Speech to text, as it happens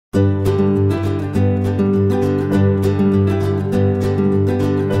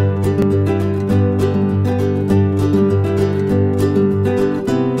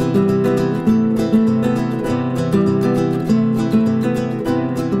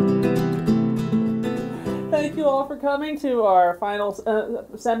all for coming to our final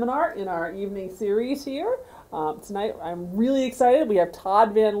seminar in our evening series here. Tonight I'm really excited. We have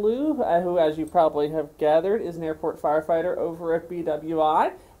Todd Van Loo, who, as you probably have gathered, is an airport firefighter over at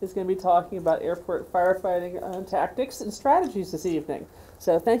BWI. Is going to be talking about airport firefighting tactics and strategies this evening.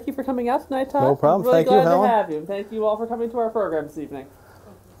 So thank you for coming out tonight, Todd. No problem. I'm really Thank you, glad Helen. to have you. Thank you all for coming to our program this evening.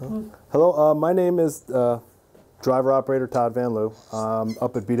 Hello, my name is driver-operator Todd Van Loo.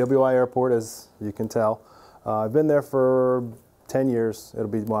 Up at BWI Airport, as you can tell. I've been there for 10 years. It'll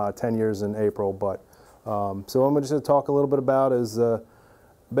be 10 years in April. But so I'm just going to talk a little bit about is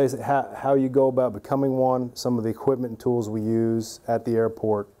basically how you go about becoming one, some of the equipment and tools we use at the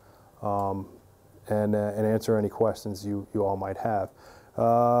airport, and answer any questions you all might have.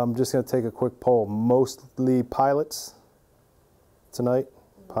 I'm just going to take a quick poll. Mostly pilots tonight?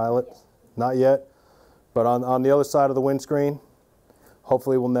 Pilots? Not yet. But on the other side of the windscreen,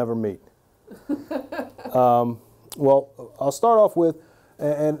 hopefully we'll never meet. Well, I'll start off with,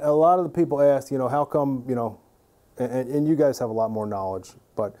 and a lot of the people ask, how come, and you guys have a lot more knowledge,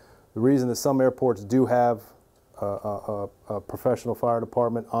 but the reason that some airports do have a professional fire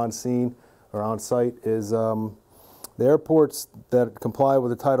department on scene or on site is the airports that comply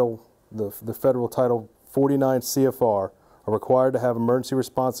with the title, the federal Title 49 CFR, are required to have emergency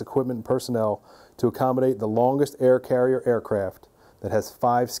response equipment and personnel to accommodate the longest air carrier aircraft that has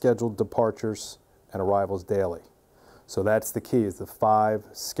 5 scheduled departures and arrivals daily. So that's the key, is the 5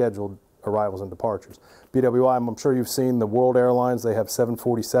 scheduled arrivals and departures. BWI, I'm sure you've seen the World Airlines, they have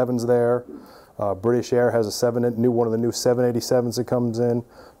 747s there. British Air has one of the new 787s that comes in,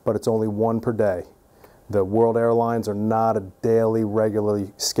 but it's only 1 per day. The World Airlines are not a daily,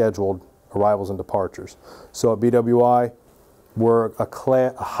 regularly scheduled arrivals and departures. So at BWI, we're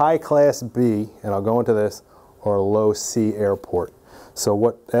a high class B, and I'll go into this, or a low C airport. So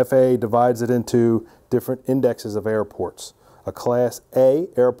what FAA divides it into different indexes of airports. A class A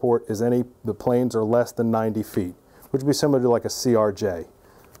airport is the planes are less than 90 feet, which would be similar to like a CRJ,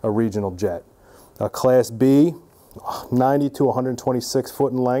 a regional jet. A class B, 90 to 126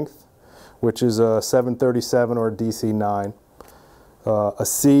 foot in length, which is a 737 or a DC-9. A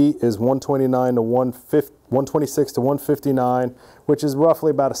C is 129 to 126 to 159, which is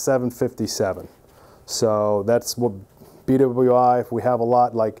roughly about a 757. So that's what BWI, if we have a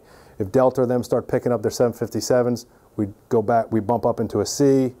lot, like if Delta or them start picking up their 757s, we go back, we bump up into a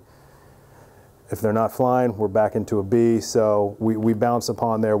C. If they're not flying, we're back into a B. So we bounce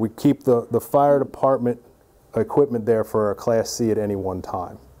upon there. We keep the fire department equipment there for a Class C at any one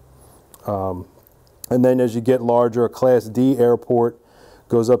time. And then as you get larger, a Class D airport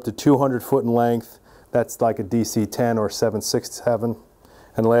goes up to 200 foot in length. That's like a DC-10 or 767.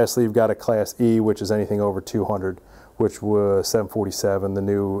 And lastly, you've got a Class E, which is anything over 200, which was 747, the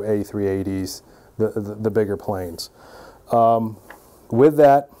new A380s, the bigger planes. With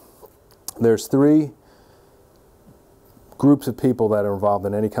that, there's 3 groups of people that are involved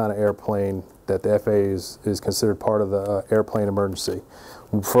in any kind of airplane that the FAA is considered part of the airplane emergency.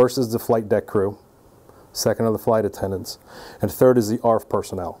 First is the flight deck crew. Second are the flight attendants, and third is the ARF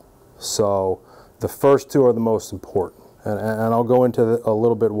personnel. So the first 2 are the most important, and I'll go into a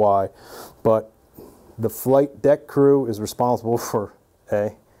little bit why. But the flight deck crew is responsible for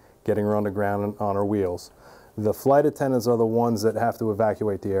getting her on the ground and on her wheels. The flight attendants are the ones that have to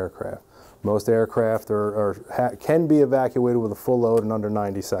evacuate the aircraft. Most aircraft can be evacuated with a full load in under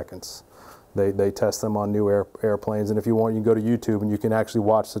 90 seconds. They test them on new airplanes, and if you want, you can go to YouTube and you can actually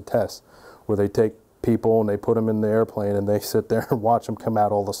watch the test where they take people and they put them in the airplane and they sit there and watch them come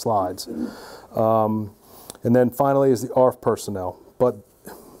out all the slides. And then finally is the ARF personnel. But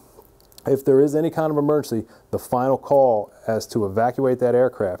if there is any kind of emergency, the final call as to evacuate that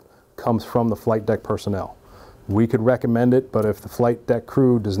aircraft comes from the flight deck personnel. We could recommend it, but if the flight deck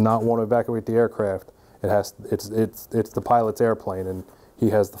crew does not want to evacuate the aircraft, it's the pilot's airplane and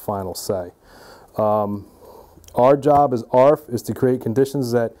he has the final say. Our job as ARF is to create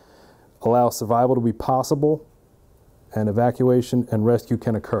conditions that allow survival to be possible and evacuation and rescue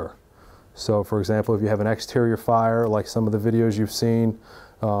can occur. So for example, if you have an exterior fire, like some of the videos you've seen,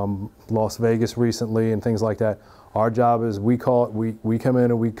 Las Vegas recently and things like that, our job is we come in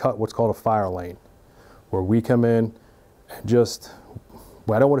and we cut what's called a fire lane, where we come in and just,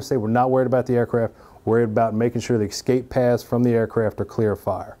 well, I don't want to say we're not worried about the aircraft, worried about making sure the escape paths from the aircraft are clear of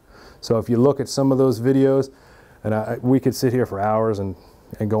fire. So if you look at some of those videos, and we could sit here for hours and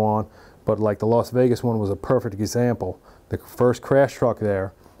go on, but like the Las Vegas one was a perfect example. The first crash truck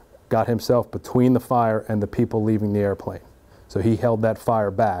there got himself between the fire and the people leaving the airplane. So he held that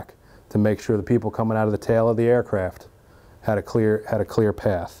fire back to make sure the people coming out of the tail of the aircraft had a clear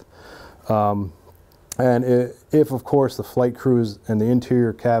path. And if, of course, the flight crews and the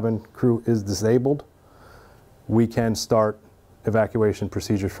interior cabin crew is disabled, we can start evacuation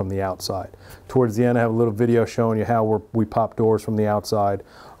procedures from the outside. Towards the end, I have a little video showing you how we pop doors from the outside.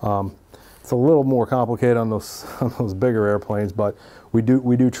 It's a little more complicated on those bigger airplanes, but we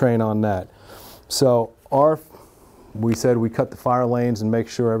do train on that. So we said we cut the fire lanes and make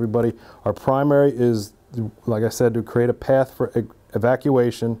sure everybody. Our primary is, like I said, to create a path for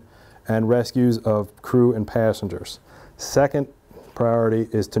evacuation and rescues of crew and passengers. Second priority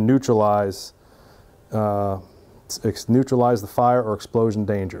is to neutralize the fire or explosion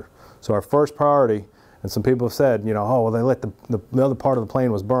danger. So our first priority, and some people have said, you know, oh, well, they let the other part of the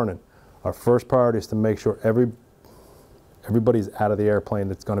plane was burning. Our first priority is to make sure everybody's out of the airplane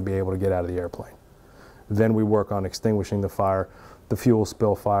that's going to be able to get out of the airplane. Then we work on extinguishing the fire, the fuel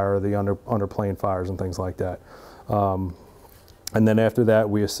spill fire, the underplane fires and things like that. And then after that,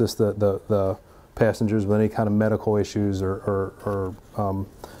 we assist the passengers with any kind of medical issues or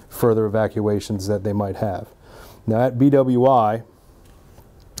further evacuations that they might have. Now at BWI,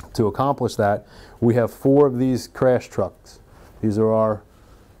 to accomplish that, we have 4 of these crash trucks. These are our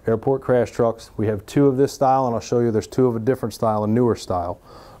airport crash trucks. We have 2 of this style, and I'll show you there's 2 of a different style, a newer style.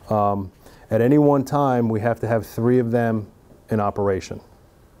 At any one time, we have to have 3 of them in operation.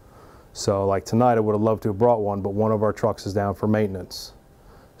 So like tonight, I would have loved to have brought one, but one of our trucks is down for maintenance.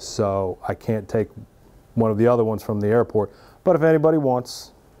 So I can't take one of the other ones from the airport. But if anybody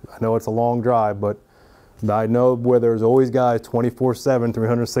wants, I know it's a long drive, but I know where there's always guys 24/7,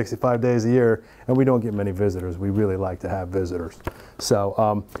 365 days a year, and we don't get many visitors. We really like to have visitors.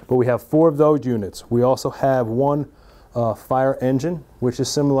 So, but we have 4 of those units. We also have one fire engine, which is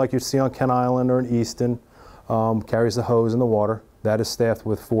similar like you'd see on Kent Island or in Easton, carries the hose and the water. That is staffed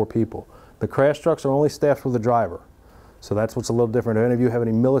with 4 people. The crash trucks are only staffed with a driver. So that's what's a little different. If any of you have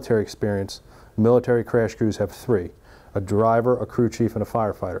any military experience, military crash crews have 3. A driver, a crew chief, and a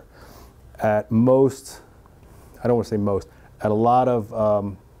firefighter. At most, I don't want to say most, at a lot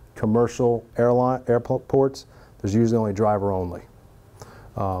of commercial airports, there's usually only driver only.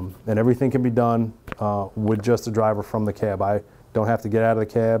 And everything can be done with just a driver from the cab. I don't have to get out of the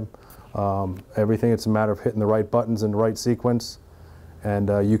cab. Everything, it's a matter of hitting the right buttons in the right sequence, and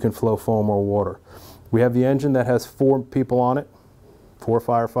you can flow foam or water. We have the engine that has 4 people on it, 4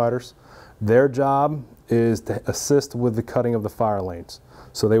 firefighters. Their job is to assist with the cutting of the fire lanes.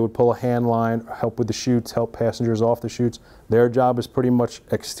 So they would pull a hand line, help with the chutes, help passengers off the chutes. Their job is pretty much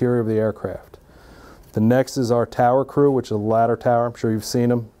exterior of the aircraft. The next is our tower crew, which is a ladder tower. I'm sure you've seen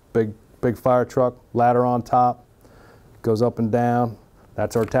them. Big fire truck, ladder on top, goes up and down.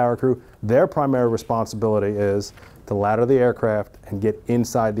 That's our tower crew. Their primary responsibility is to ladder the aircraft and get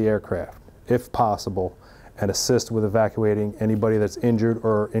inside the aircraft, if possible, and assist with evacuating anybody that's injured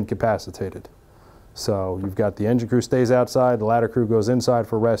or incapacitated. So you've got the engine crew stays outside, the ladder crew goes inside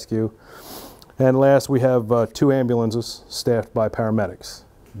for rescue. And last, we have 2 ambulances staffed by paramedics.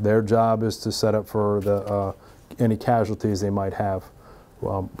 Their job is to set up for any casualties they might have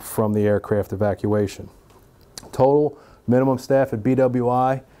from the aircraft evacuation. Total minimum staff at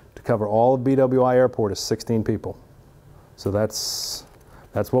BWI to cover all of BWI Airport is 16 people. So that's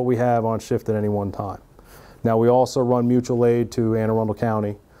what we have on shift at any one time. Now we also run mutual aid to Anne Arundel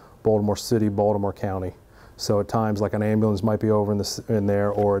County, Baltimore City, Baltimore County. So at times, like an ambulance might be over in there,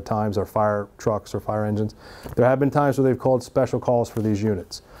 or at times our fire trucks or fire engines. There have been times where they've called special calls for these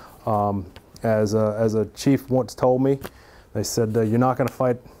units. As a chief once told me, they said, you're not going to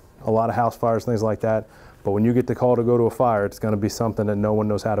fight a lot of house fires, things like that, but when you get the call to go to a fire, it's going to be something that no one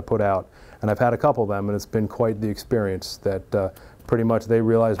knows how to put out. And I've had a couple of them, and it's been quite the experience that pretty much they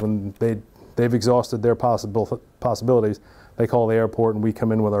realize when they've exhausted their possibilities, they call the airport and we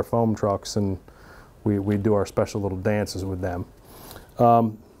come in with our foam trucks and we do our special little dances with them.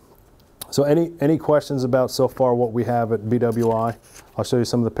 So any questions about so far what we have at BWI? I'll show you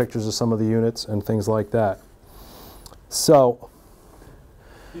some of the pictures of some of the units and things like that. So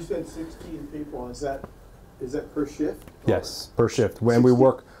you said 16 people. Is that per shift? Yes, per shift. When we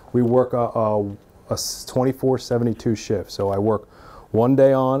work a 24/72 shift. So I work 1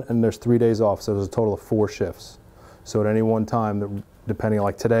 day on and there's 3 days off. So there's a total of 4 shifts. So at any one time, depending,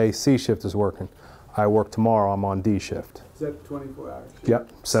 like today, C shift is working. I work tomorrow, I'm on D shift. Is that 24 hours? Yep,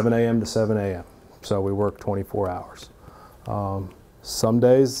 7 a.m. to 7 a.m. So we work 24 hours. Some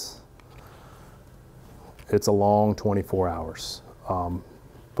days, it's a long 24 hours.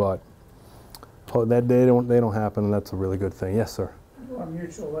 But that day they don't happen, and that's a really good thing. Yes, sir? A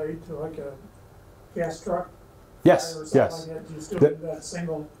mutual aid to like a gas truck? Yes, or yes. Like that. Do you still do that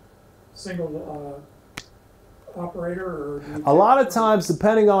single operator, or do you a lot of times,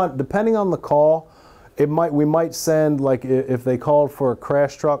 depending on the call, We might send, like if they called for a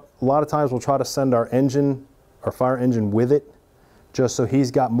crash truck, a lot of times we'll try to send our fire engine with it, just so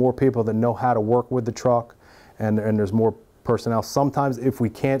he's got more people that know how to work with the truck, and there's more personnel. Sometimes if we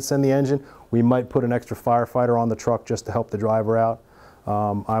can't send the engine, we might put an extra firefighter on the truck just to help the driver out.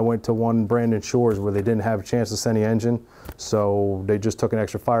 I went to one Brandon Shores where they didn't have a chance to send the engine, so they just took an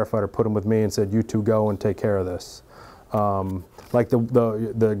extra firefighter, put him with me, and said, "You two go and take care of this." Like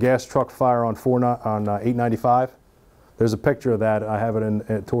the gas truck fire on 895. There's a picture of that. I have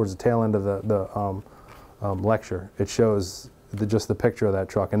it towards the tail end of the lecture. It shows just the picture of that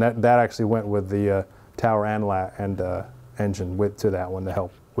truck, and that actually went with the tower and engine to that one to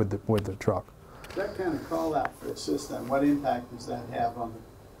help with the truck. That kind of call out for the system, what impact does that have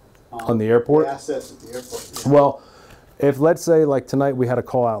on the airport? The assets at the airport? Yeah. Well, if let's say like tonight we had a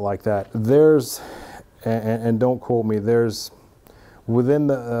call out like that, there's, and don't quote me, there's within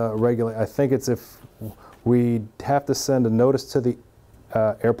the I think it's if we have to send a notice to the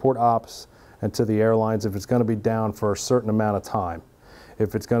airport ops and to the airlines if it's going to be down for a certain amount of time.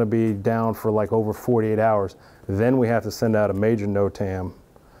 If it's going to be down for like over 48 hours, then we have to send out a major NOTAM,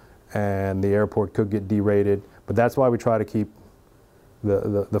 and the airport could get derated. But that's why we try to keep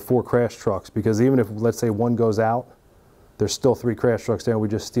the 4 crash trucks, because even if, let's say, one goes out, there's still 3 crash trucks there, and we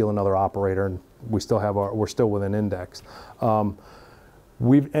just steal another operator, and we're still within index. And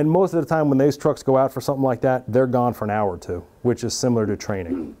most of the time when those trucks go out for something like that, they're gone for an hour or 2, which is similar to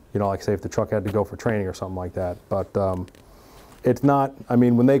training. You know, like say if the truck had to go for training or something like that. But it's not, I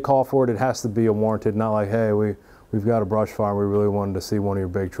mean, when they call for it, it has to be a warranted, not like, hey, we've got a brush fire and we really wanted to see one of your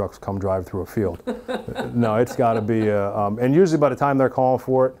big trucks come drive through a field. No, it's got to be, and usually by the time they're calling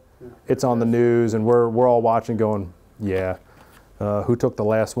for it, it's on the news, and we're all watching going, yeah, who took the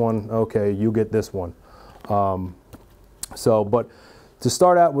last one? Okay, you get this one. But to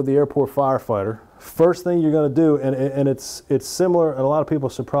start out with the airport firefighter, first thing you're going to do, and it's similar, and a lot of people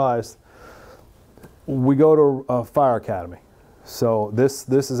are surprised, we go to a fire academy. So this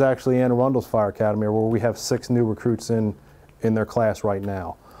is actually Anne Arundel's Fire Academy, where we have 6 new recruits in their class right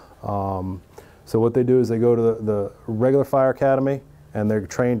now. So what they do is they go to the regular fire academy, and they're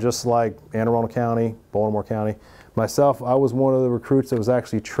trained just like Anne Arundel County, Baltimore County. Myself, I was one of the recruits that was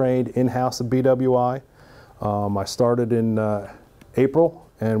actually trained in-house at BWI. I started in April,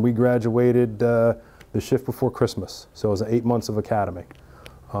 and we graduated the shift before Christmas. So it was 8 months of academy.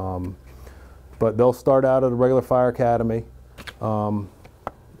 But they'll start out at a regular fire academy.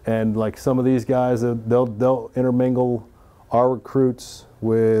 And like some of these guys, they'll intermingle our recruits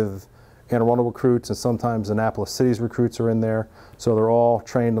with Anne Arundel recruits, and sometimes Annapolis City's recruits are in there. So they're all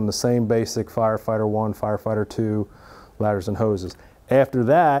trained on the same basic firefighter 1, firefighter 2, ladders and hoses. After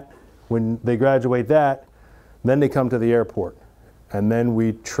that, when they graduate that, then they come to the airport. And then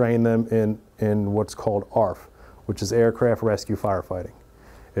we train them in what's called ARF, which is Aircraft Rescue Firefighting.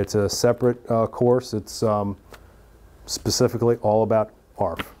 It's a separate course. It's specifically all about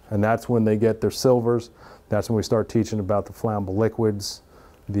ARF. And that's when they get their silvers. That's when we start teaching about the flammable liquids,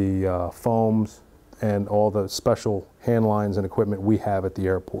 the foams, and all the special hand lines and equipment we have at the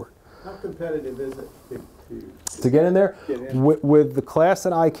airport. How competitive is it to get in there? With the class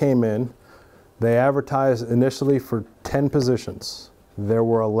that I came in, they advertised initially for 10 positions. There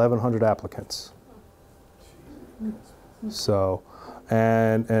were 1,100 applicants. So,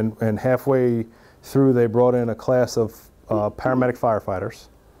 and halfway through, they brought in a class of paramedic firefighters.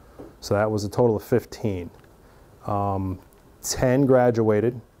 So that was a total of 15. 10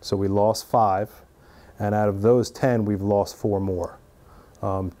 graduated, so we lost 5. And out of those 10, we've lost 4 more.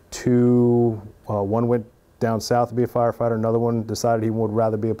 One went down south to be a firefighter. Another one decided he would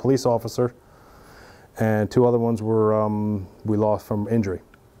rather be a police officer. And 2 other ones were we lost from injury,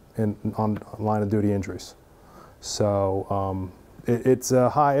 on line of duty injuries. So it's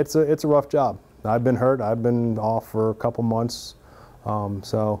a rough job. I've been hurt. I've been off for a couple months.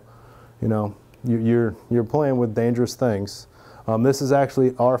 So, you know, you're playing with dangerous things. This is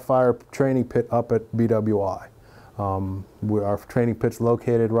actually our fire training pit up at BWI. Our training pit's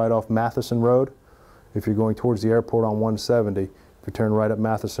located right off Matheson Road. If you're going towards the airport on 170, if you turn right up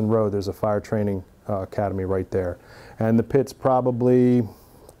Matheson Road, there's a fire training academy right there. And the pit's probably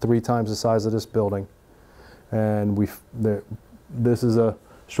 3 times the size of this building. And this is a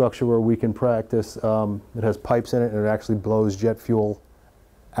structure where we can practice. It has pipes in it, and it actually blows jet fuel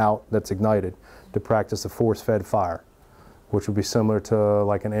out that's ignited to practice a force-fed fire, which would be similar to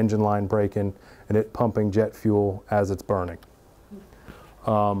like an engine line break-in and it pumping jet fuel as it's burning.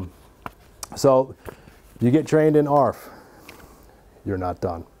 So you get trained in ARF, you're not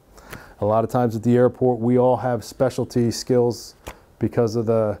done. A lot of times at the airport, we all have specialty skills because of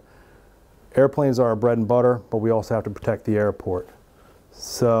the airplanes are our bread and butter, but we also have to protect the airport.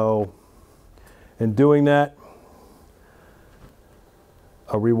 So in doing that,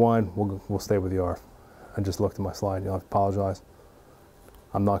 a rewind, we'll stay with the ARF. I just looked at my slide, I apologize.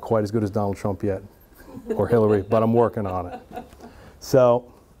 I'm not quite as good as Donald Trump yet, or Hillary, but I'm working on it.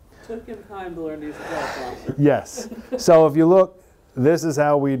 So, took him time to learn these skills. yes. So if you look, this is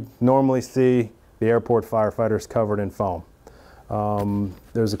how we normally see the airport firefighters covered in foam.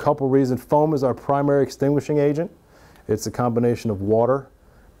 There's a couple reasons. Foam is our primary extinguishing agent. It's a combination of water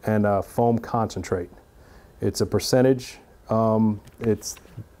and foam concentrate. It's a percentage. It's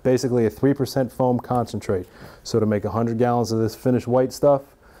basically a 3% foam concentrate. So to make 100 gallons of this finished white stuff,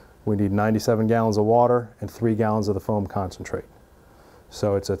 we need 97 gallons of water and 3 gallons of the foam concentrate.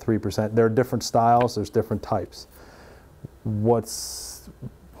 So it's a 3%. There are different styles, there's different types. Where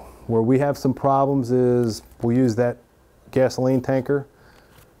we have some problems is we'll use that gasoline tanker.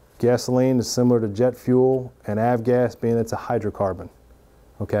 Gasoline is similar to jet fuel, and avgas being it's a hydrocarbon,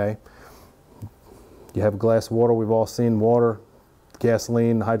 okay? You have a glass of water, we've all seen water,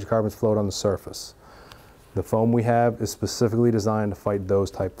 gasoline, hydrocarbons float on the surface. The foam we have is specifically designed to fight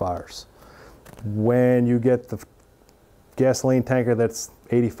those type fires. When you get the gasoline tanker that's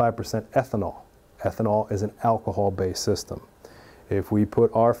 85% ethanol, ethanol is an alcohol-based system. If we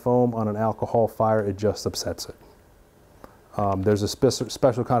put our foam on an alcohol fire, it just upsets it. There's a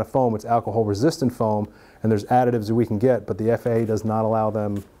special kind of foam, it's alcohol-resistant foam, and there's additives that we can get, but the FAA does not allow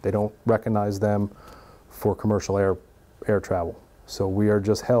them, they don't recognize them for commercial air travel. So we are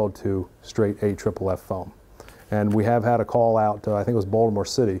just held to straight AFFF foam. And we have had a call out to, I think it was Baltimore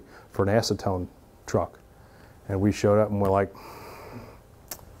City, for an acetone truck. And we showed up and we're like,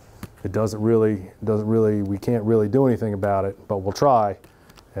 it doesn't really, we can't really do anything about it, but we'll try.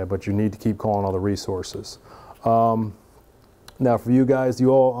 But you need to keep calling all the resources. Now for you guys, you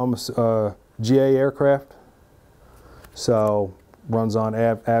all, GA aircraft. So runs on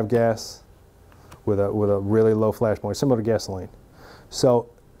avgas with a really low flash point, similar to gasoline. So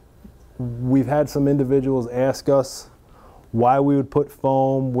we've had some individuals ask us why we would put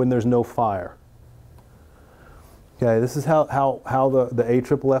foam when there's no fire. Okay, this is how the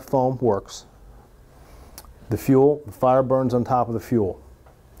AFFF foam works. The fuel, the fire burns on top of the fuel.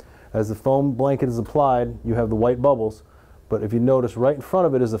 As the foam blanket is applied, you have the white bubbles, but if you notice right in front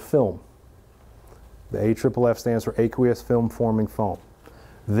of it is a film. The AFFF stands for aqueous film forming foam.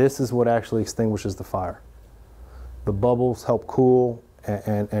 This is what actually extinguishes the fire. The bubbles help cool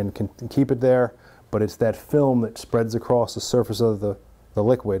and can keep it there, but it's that film that spreads across the surface of the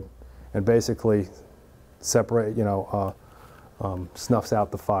liquid and basically snuffs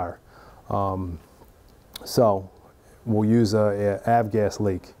out the fire. So we'll use a avgas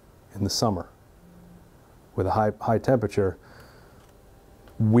leak in the summer with a high temperature.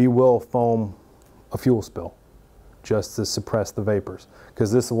 We will foam a fuel spill just to suppress the vapors,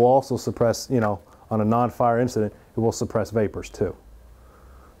 because this will also suppress, on a non-fire incident, it will suppress vapors too.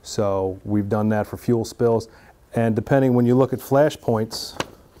 So we've done that for fuel spills, and depending, when you look at flash points,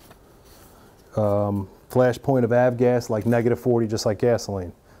 flash point of avgas like -40, just like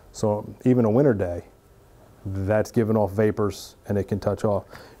gasoline. So even a winter day, that's giving off vapors and it can touch off.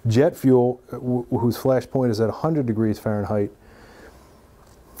 Jet fuel, whose flash point is at 100 degrees Fahrenheit,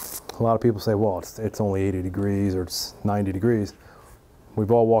 a lot of people say, well, it's only 80 degrees or it's 90 degrees.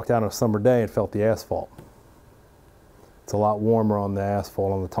 We've all walked out on a summer day and felt the asphalt. It's a lot warmer on the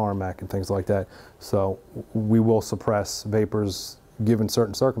asphalt, on the tarmac and things like that. So we will suppress vapors given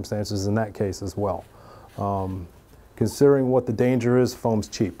certain circumstances in that case as well. Considering what the danger is, foam's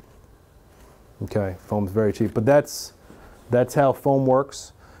cheap. Okay, foam's very cheap, but that's how foam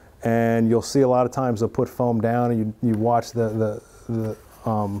works. And you'll see a lot of times they'll put foam down, and you watch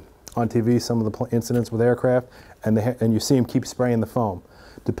on TV some of the incidents with aircraft, and you see them keep spraying the foam.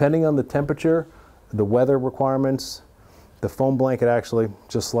 Depending on the temperature, the weather requirements, the foam blanket actually,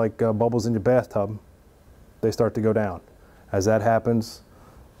 just like bubbles in your bathtub, they start to go down. As that happens,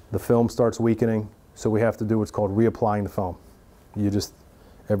 the film starts weakening, so we have to do what's called reapplying the foam. You just,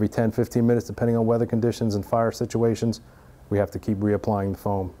 every 10, 15 minutes, depending on weather conditions and fire situations, we have to keep reapplying the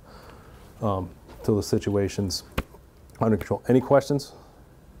foam till the situation's under control. Any questions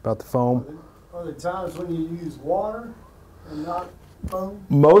about the foam? Are there times when you use water and not foam?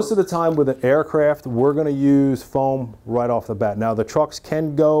 Most of the time with an aircraft, we're going to use foam right off the bat. Now the trucks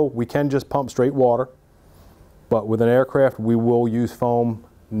can go, we can just pump straight water, but with an aircraft, we will use foam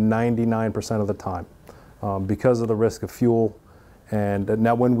 99% of the time because of the risk of fuel. And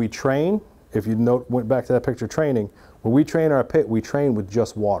now when we train, if you went back to that picture training, when we train our pit, we train with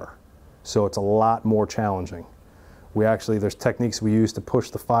just water. So it's a lot more challenging. There's techniques we use to push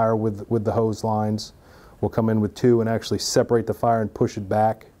the fire with the hose lines. We'll come in with 2 and actually separate the fire and push it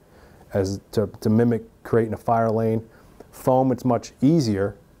back to mimic creating a fire lane. Foam, it's much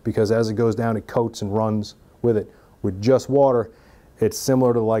easier because as it goes down, it coats and runs with it. With just water, it's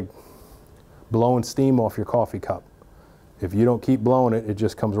similar to like blowing steam off your coffee cup. If you don't keep blowing it, it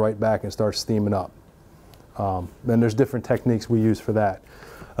just comes right back and starts steaming up. Then there's different techniques we use for that.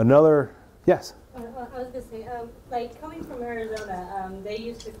 Yes? I was going to say, like coming from Arizona, they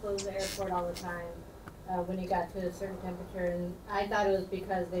used to close the airport all the time when it got to a certain temperature, and I thought it was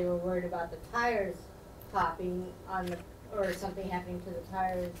because they were worried about the tires popping or something happening to the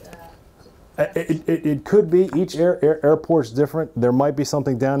tires. It could be. Each airport's different. There might be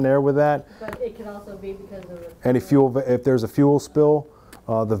something down there with that. But it could also be because of the Any fuel, if there's a fuel spill,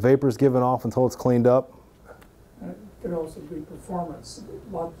 the vapor's given off until it's cleaned up. It could also be performance.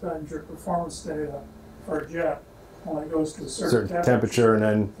 A lot of times your performance data for a jet only goes to a certain temperature, and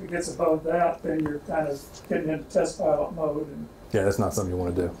then if it gets above that, then you're kind of getting into test pilot mode. And yeah, that's not something you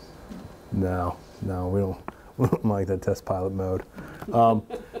want to do. No, we don't like that test pilot mode.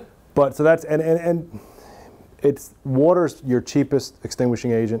 But so that's and it's water's your cheapest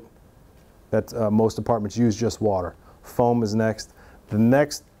extinguishing agent. That most departments use just water. Foam is next. The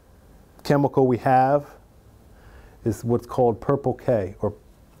next chemical we have is what's called purple K, or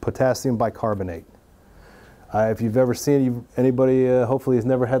potassium bicarbonate. If you've ever seen anybody, hopefully has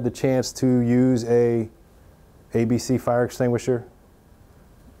never had the chance to use a ABC fire extinguisher.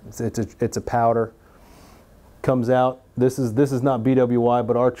 It's a powder. Comes out. This is not BWI,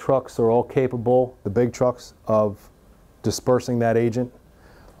 but our trucks are all capable, the big trucks, of dispersing that agent.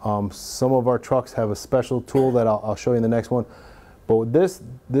 Some of our trucks have a special tool that I'll show you in the next one. But what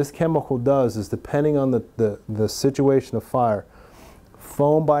this chemical does is, depending on the situation of fire,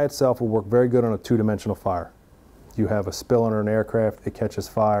 foam by itself will work very good on a 2-dimensional fire. You have a spill under an aircraft, it catches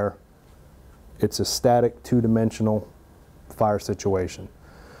fire. It's a static 2-dimensional fire situation.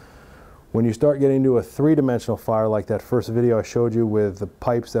 When you start getting to a 3-dimensional fire, like that first video I showed you with the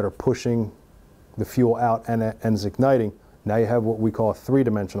pipes that are pushing the fuel out and is igniting, now you have what we call a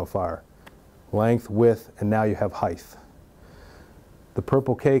 3-dimensional fire. Length, width, and now you have height. The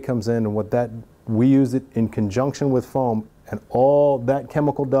purple K comes in, and we use it in conjunction with foam, and all that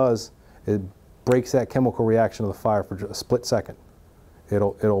chemical does is breaks that chemical reaction of the fire for a split second.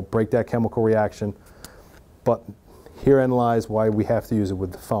 It'll break that chemical reaction, but herein lies why we have to use it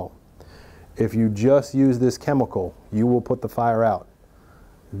with the foam. If you just use this chemical, you will put the fire out.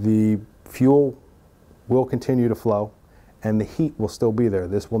 The fuel will continue to flow, and the heat will still be there.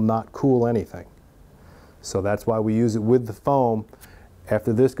 This will not cool anything. So that's why we use it with the foam.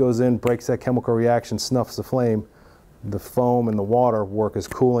 After this goes in, breaks that chemical reaction, snuffs the flame, the foam and the water work as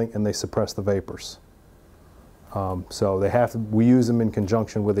cooling, and they suppress the vapors. So we use them in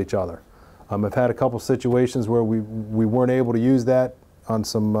conjunction with each other. I've had a couple situations where we weren't able to use that on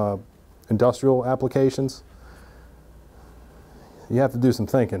some industrial applications. You have to do some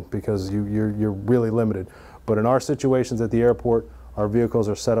thinking because you're really limited. But in our situations at the airport, our vehicles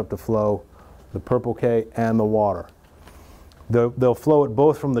are set up to flow the purple K and the water. They'll flow it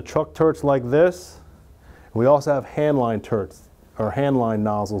both from the truck turrets like this. We also have handline turrets, or handline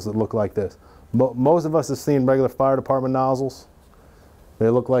nozzles that look like this. Most of us have seen regular fire department nozzles. They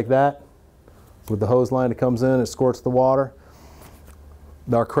look like that. With the hose line that comes in, it squirts the water.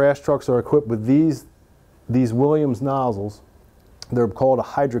 Our crash trucks are equipped with these Williams nozzles. They're called a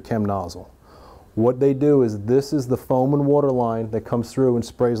hydrochem nozzle. What they do is, this is the foam and water line that comes through and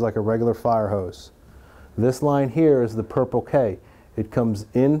sprays like a regular fire hose. This line here is the purple K. It comes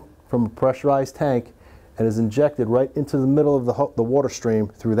in from a pressurized tank and is injected right into the middle of the water stream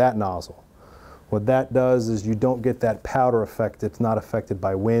through that nozzle. What that does is you don't get that powder effect. It's not affected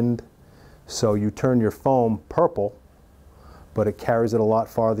by wind. So you turn your foam purple, but it carries it a lot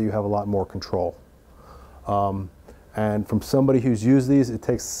farther. You have a lot more control. And from somebody who's used these, it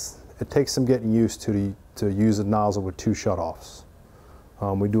takes some getting used to use a nozzle with 2 shutoffs.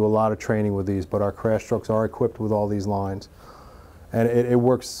 We do a lot of training with these, but our crash trucks are equipped with all these lines. And it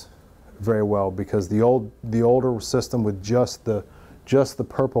works very well, because the older system with just the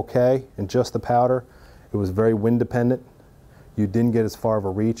purple K and just the powder, it was very wind dependent. You didn't get as far of a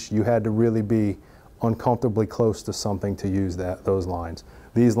reach. You had to really be uncomfortably close to something to use those lines.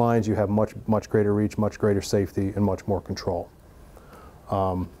 These lines, you have much greater reach, much greater safety, and much more control.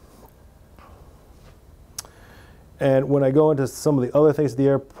 And when I go into some of the other things at the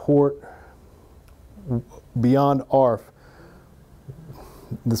airport, beyond ARF,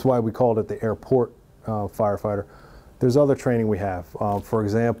 this is why we called it the airport firefighter, there's other training we have. For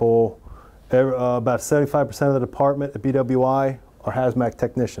example, About 75% of the department at BWI are hazmat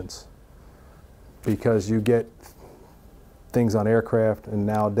technicians, because you get things on aircraft, and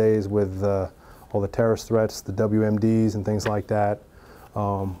nowadays with all the terrorist threats, the WMDs and things like that,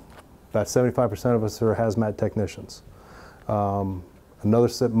 about 75% of us are hazmat technicians.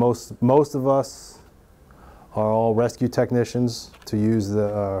 Most of us are all rescue technicians to use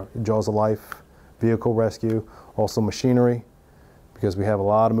the Jaws of Life vehicle rescue, also machinery, because we have a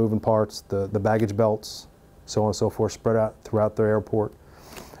lot of moving parts, the baggage belts, so on and so forth, spread out throughout the airport.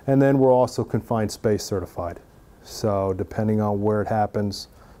 And then we're also confined space certified. So depending on where it happens,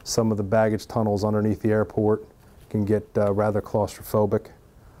 some of the baggage tunnels underneath the airport can get rather claustrophobic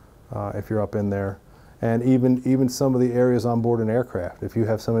if you're up in there. And even some of the areas on board an aircraft. If you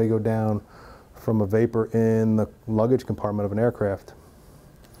have somebody go down from a vapor in the luggage compartment of an aircraft,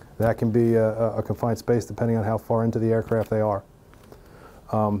 that can be a confined space depending on how far into the aircraft they are.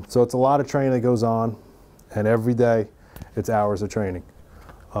 So it's a lot of training that goes on, and every day it's hours of training.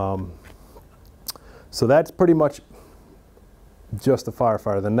 So that's pretty much just a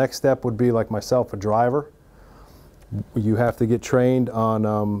firefighter. The next step would be, like myself, a driver. You have to get trained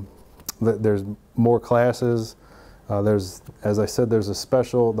on, there's more classes. As I said, there's a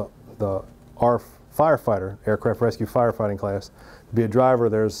special, the ARF firefighter, aircraft rescue firefighting class. To be a driver,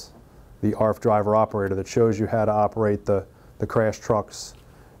 there's the ARF driver operator that shows you how to operate the crash trucks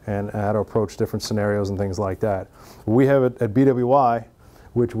and how to approach different scenarios and things like that. We have it at BWI,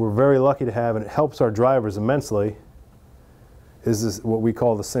 which we're very lucky to have, and it helps our drivers immensely, is this, what we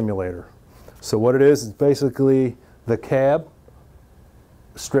call the simulator. So what it is basically the cab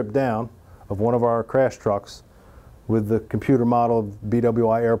stripped down of one of our crash trucks with the computer model of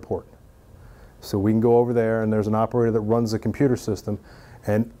BWI Airport. So we can go over there, and there's an operator that runs the computer system,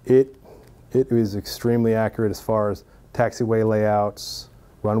 and it is extremely accurate as far as taxiway layouts,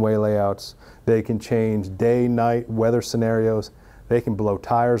 runway layouts. They can change day, night, weather scenarios. They can blow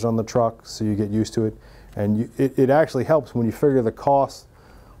tires on the truck so you get used to it. And it actually helps when you figure the cost.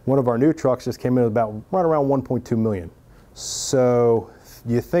 One of our new trucks just came in about right around 1.2 million. So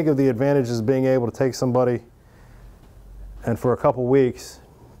you think of the advantages of being able to take somebody and for a couple weeks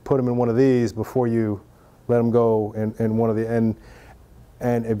put them in one of these before you let them go in one of the, and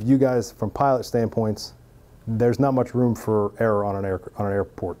if you guys, from pilot standpoints, there's not much room for error on an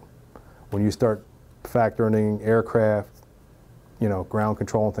airport. When you start factoring aircraft, you know, ground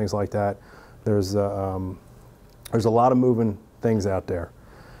control and things like that, there's a lot of moving things out there,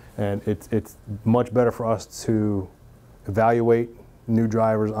 and it's much better for us to evaluate new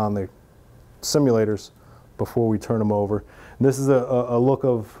drivers on the simulators before we turn them over. And this is a look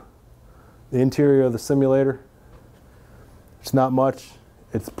of the interior of the simulator. It's not much.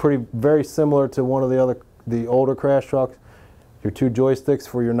 It's very similar to one of the older crash trucks. Your two joysticks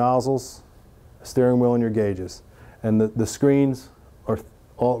for your nozzles, steering wheel, and your gauges. And the screens are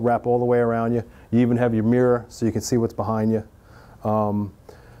wrap all the way around you. You even have your mirror so you can see what's behind you.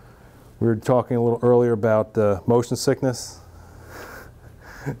 We were talking a little earlier about motion sickness.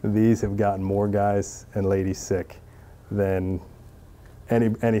 These have gotten more guys and ladies sick than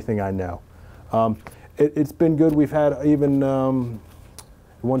anything I know. It's been good. We've had even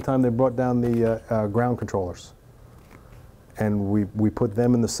one time they brought down the ground controllers, and we put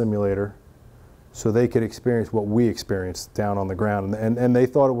them in the simulator so they could experience what we experienced down on the ground. And they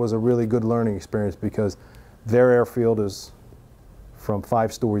thought it was a really good learning experience because their airfield is from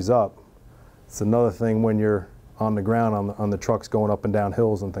 5 stories up. It's another thing when you're on the ground on the trucks going up and down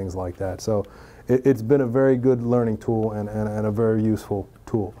hills and things like that. So it's been a very good learning tool and a very useful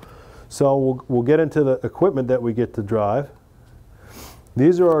tool. So we'll get into the equipment that we get to drive.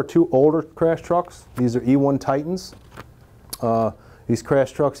 These are our 2 older crash trucks. These are E1 Titans. These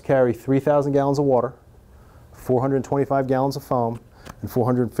crash trucks carry 3,000 gallons of water, 425 gallons of foam, and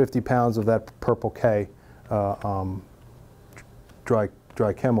 450 pounds of that Purple K dry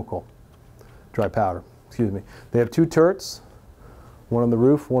powder. Excuse me. They have 2 turrets, one on the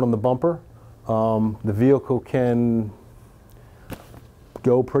roof, one on the bumper. The vehicle can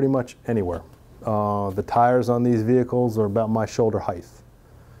go pretty much anywhere. The tires on these vehicles are about my shoulder height.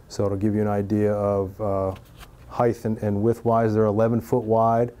 So it'll give you an idea of height and width-wise. They're 11 foot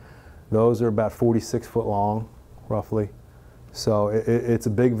wide. Those are about 46 foot long, roughly. So it's a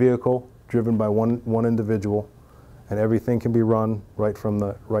big vehicle driven by one individual, and everything can be run right from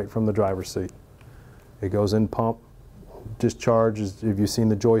the driver's seat. It goes in pump, discharges. If you've seen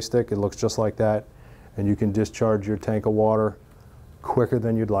the joystick, it looks just like that, and you can discharge your tank of water quicker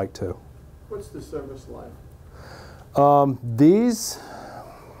than you'd like to. What's the service life? These,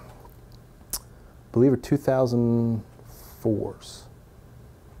 I believe, are 2004s.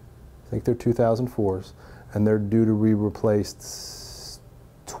 think they're 2004s, and they're due to be replaced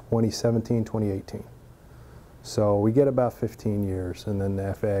 2017, 2018. So we get about 15 years, and then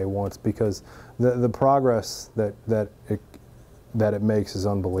the FAA wants, because the progress that it makes is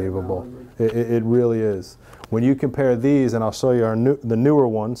unbelievable. It really is. When you compare these, and I'll show you the newer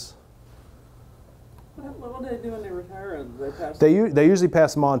ones. What do they do when they retire? They usually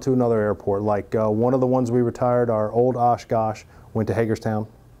pass them on to another airport. Like one of the ones we retired, our old Oshkosh, went to Hagerstown.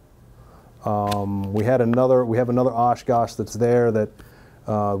 We have another Oshkosh that's there that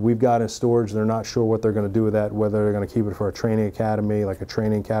we've got in storage. They're not sure what they're going to do with that, whether they're going to keep it for a training academy, like a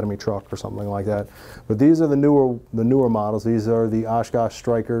training academy truck or something like that. But these are the newer models. These are the Oshkosh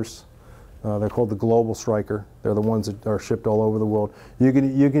Strikers. They're called the Global Striker. They're the ones that are shipped all over the world. You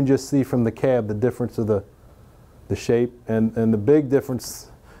can just see from the cab the difference of the shape, and the big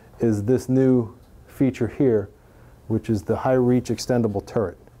difference is this new feature here, which is the high reach extendable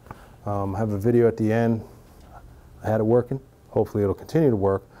turret. I have a video at the end. I had it working. Hopefully it'll continue to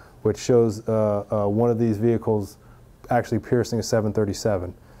work, which shows one of these vehicles actually piercing a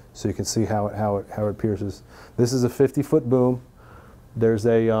 737. So you can see how it pierces. This is a 50-foot boom. There's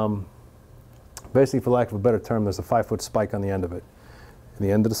a basically, for lack of a better term, there's a 5-foot spike on the end of it. And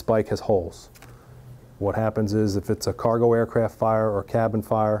the end of the spike has holes. What happens is, if it's a cargo aircraft fire or cabin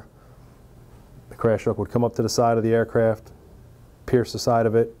fire, the crash truck would come up to the side of the aircraft, pierce the side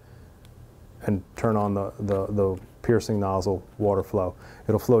of it, and turn on the piercing nozzle water flow.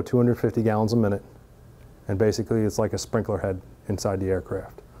 It'll flow 250 gallons a minute, and basically it's like a sprinkler head inside the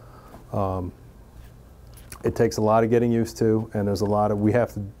aircraft. It takes a lot of getting used to, and there's a lot of,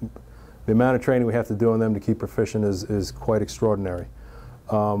 the amount of training we have to do on them to keep proficient is quite extraordinary.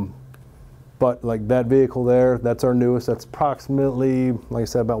 But like that vehicle there, that's our newest. That's approximately, like I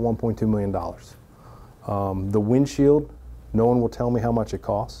said, about $1.2 million. The windshield, no one will tell me how much it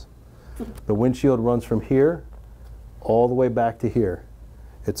costs. The windshield runs from here all the way back to here.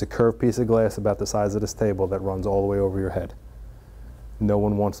 It's a curved piece of glass about the size of this table that runs all the way over your head. No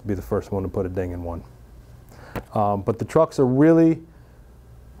one wants to be the first one to put a ding in one. But the trucks are really,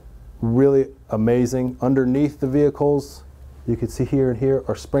 really amazing. Underneath the vehicles, you can see here and here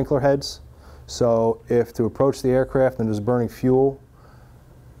are sprinkler heads. So if to approach the aircraft and there's burning fuel,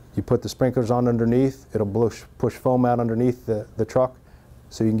 you put the sprinklers on underneath, it'll push foam out underneath the truck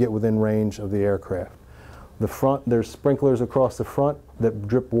so you can get within range of the aircraft. The front, there's sprinklers across the front that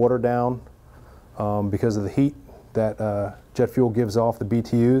drip water down because of the heat that jet fuel gives off, the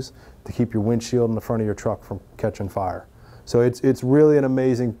BTUs, to keep your windshield in the front of your truck from catching fire. So it's really an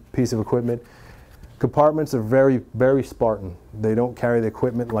amazing piece of equipment. Compartments are very, very Spartan. They don't carry the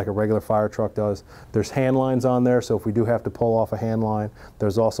equipment like a regular fire truck does. There's hand lines on there, so if we do have to pull off a hand line,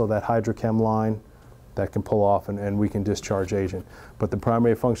 there's also that hydrochem line that can pull off, and we can discharge agent. But the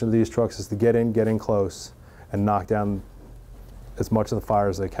primary function of these trucks is to get in close, and knock down as much of the fire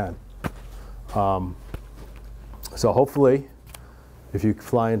as they can. So hopefully, if you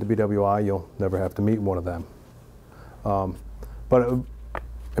fly into BWI, you'll never have to meet one of them. But an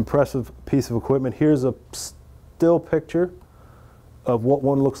impressive piece of equipment. Here's a still picture of what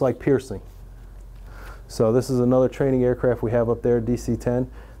one looks like piercing. So this is another training aircraft we have up there, DC-10.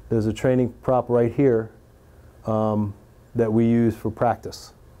 There's a training prop right here that we use for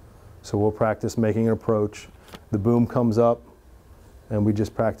practice. So we'll practice making an approach. The boom comes up, and we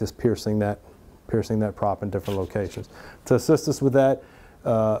just practice piercing that prop in different locations. To assist us with that,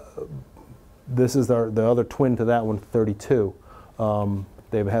 this is the other twin to that one, 32.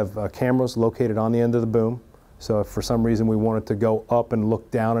 They have cameras located on the end of the boom. So if for some reason we wanted to go up and look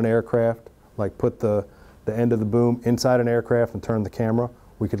down an aircraft, like put the end of the boom inside an aircraft and turn the camera,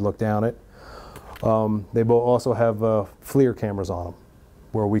 we could look down it. They will also have FLIR cameras on them,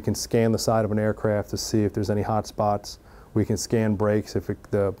 where we can scan the side of an aircraft to see if there's any hot spots. We can scan brakes if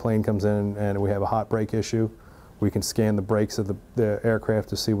the plane comes in and we have a hot brake issue. We can scan the brakes of the aircraft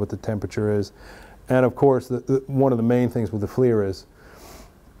to see what the temperature is. And of course, one of the main things with the FLIR is,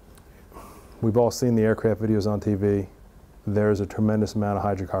 we've all seen the aircraft videos on TV. There's a tremendous amount of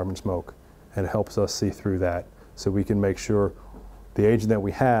hydrocarbon smoke, and it helps us see through that so we can make sure the agent that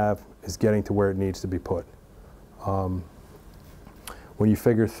we have is getting to where it needs to be put. When you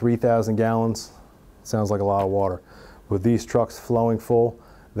figure 3,000 gallons, it sounds like a lot of water. With these trucks flowing full,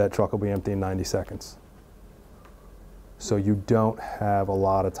 that truck will be empty in 90 seconds. So you don't have a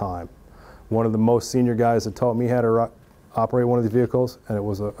lot of time. One of the most senior guys that taught me how to operate one of these vehicles, and it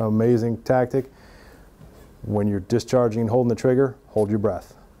was an amazing tactic. When you're discharging and holding the trigger, hold your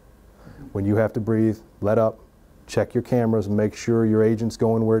breath. When you have to breathe, let up, check your cameras, make sure your agent's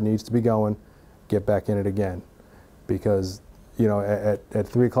going where it needs to be going, get back in it again. Because you know, at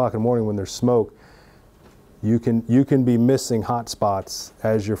 3 o'clock in the morning when there's smoke, you can be missing hot spots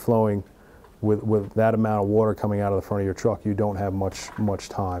as you're flowing with that amount of water coming out of the front of your truck. You don't have much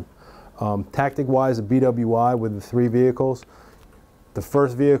time. Tactic-wise, a BWI with the 3 vehicles, the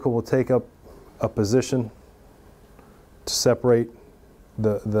first vehicle will take up a position to separate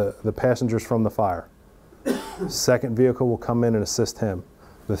the passengers from the fire. Second vehicle will come in and assist him.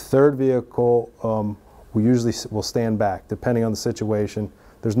 The third vehicle will stand back, depending on the situation.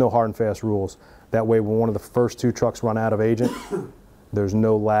 There's no hard and fast rules. That way, when one of the first 2 trucks run out of agent, there's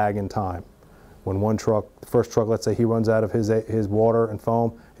no lag in time. When the first truck, let's say he runs out of his water and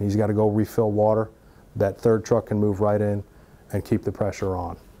foam, and he's got to go refill water, that third truck can move right in and keep the pressure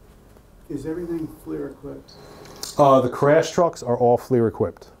on. Is everything FLIR equipped? The crash trucks are all FLIR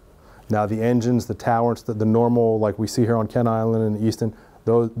equipped. Now the engines, the towers, the normal, like we see here on Kent Island and Easton,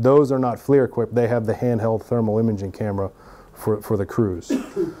 those are not FLIR equipped. They have the handheld thermal imaging camera for the crews.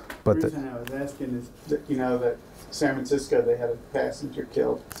 But the reason I was asking is that, you know, that San Francisco, they had a passenger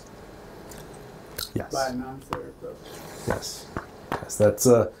killed. Yes. By a non-FLIR equipped. Yes. Yes.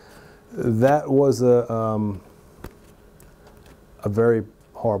 That was a very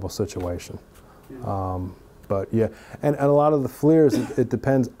horrible situation. Yeah. But yeah, and a lot of the FLIRs, it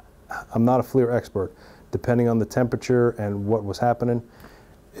depends. I'm not a FLIR expert. Depending on the temperature and what was happening,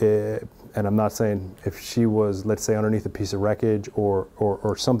 and I'm not saying if she was, let's say, underneath a piece of wreckage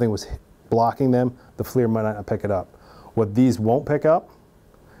or something was blocking them, the FLIR might not pick it up. What these won't pick up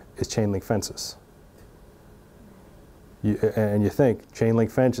is chain link fences. And you think chain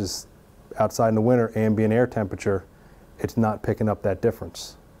link fences outside in the winter, ambient air temperature, it's not picking up that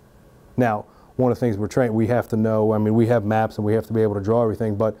difference. Now, one of the things we're trained, we have to know, I mean, we have maps and we have to be able to draw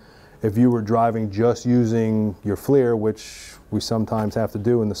everything, but if you were driving just using your FLIR, which we sometimes have to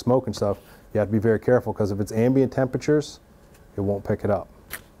do in the smoke and stuff, you have to be very careful, because if it's ambient temperatures, it won't pick it up.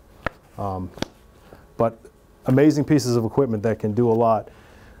 But amazing pieces of equipment that can do a lot.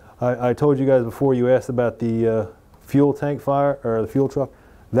 I told you guys before, you asked about the fuel tank fire, or the fuel truck.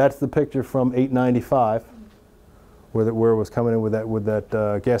 That's the picture from 895, where it was coming in with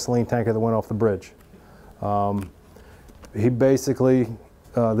that gasoline tanker that went off the bridge. He basically,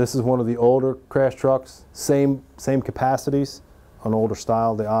 this is one of the older crash trucks, same capacities, an older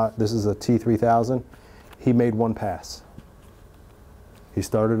style. This is a T3000. He made 1 pass. He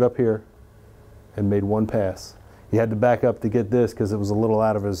started up here and made 1 pass. He had to back up to get this because it was a little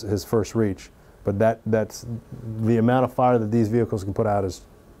out of his first reach. But that's the amount of fire that these vehicles can put out is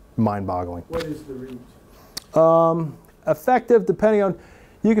mind-boggling. What is the reach? Effective, depending on,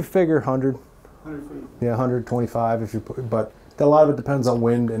 you can figure 100. 100 feet. Yeah, 125 if you put, but a lot of it depends on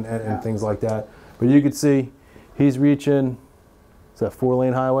wind and things like that. But you could see he's reaching, it's that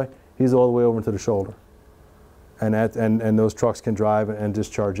 4-lane highway, he's all the way over into the shoulder. And those trucks can drive and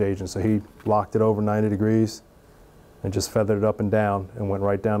discharge agents. So he locked it over 90 degrees and just feathered it up and down and went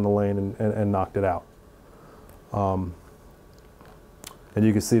right down the lane and knocked it out. And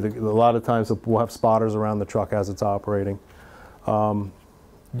you can see a lot of times we'll have spotters around the truck as it's operating. Some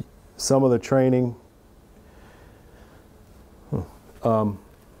of the training.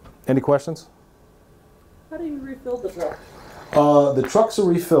 Any questions? How do you refill the truck? The trucks are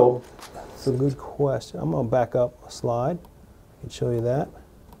refilled. That's a good question. I'm going to back up a slide and show you that.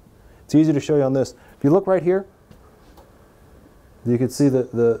 It's easy to show you on this. If you look right here, you can see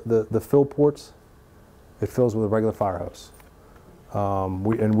the fill ports. It fills with a regular fire hose.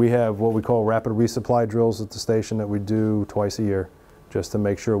 We have what we call rapid resupply drills at the station that we do twice a year, just to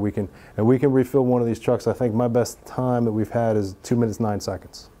make sure we can refill one of these trucks. I think my best time that we've had is 2 minutes 9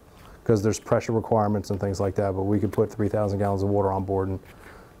 seconds, because there's pressure requirements and things like that. But we could put 3,000 gallons of water on board in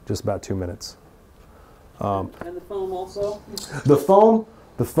just about 2 minutes. And the foam also? The foam,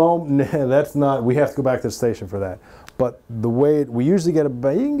 that's not. We have to go back to the station for that. But the way we usually get you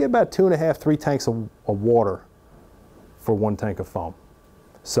can get about 2.5, 3 tanks of water for 1 tank of foam.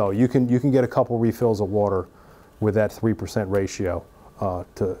 So you can get a couple refills of water with that 3% ratio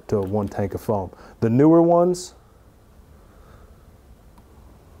to 1 tank of foam. The newer ones,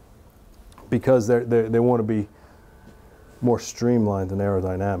 because they want to be more streamlined and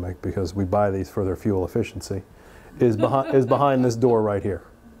aerodynamic, because we buy these for their fuel efficiency, is behind this door right here.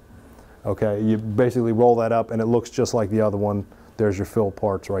 Okay, you basically roll that up and it looks just like the other one. There's your fill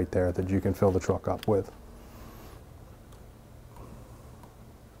parts right there that you can fill the truck up with.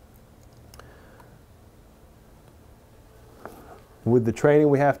 With the training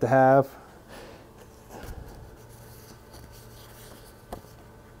we have to have,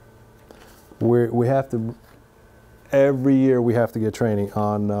 we have to, every year we have to get training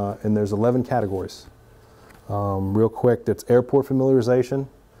on, and there's 11 categories. Real quick, that's airport familiarization.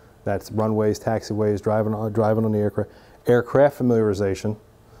 That's runways, taxiways, driving on the aircraft. Aircraft familiarization.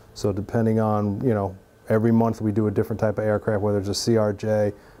 So depending on, you know, every month we do a different type of aircraft, whether it's a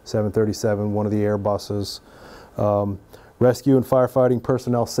CRJ, 737, one of the Airbuses. Rescue and firefighting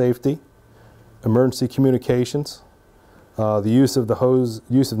personnel safety. Emergency communications. The use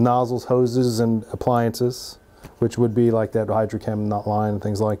of nozzles, hoses, and appliances, which would be like that hydrochem line and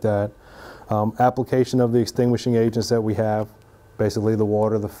things like that. Application of the extinguishing agents that we have, basically the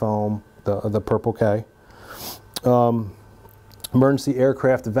water, the foam, the Purple K. Emergency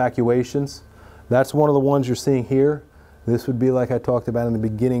aircraft evacuations. That's one of the ones you're seeing here. This would be like I talked about in the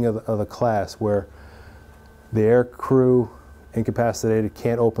beginning of the class, where the air crew incapacitated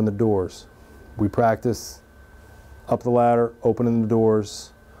can't open the doors. We practice up the ladder, opening the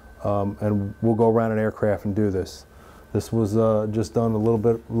doors, and we'll go around an aircraft and do this. This was just done a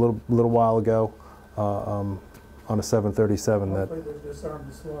little while ago on a 737. Hopefully they disarm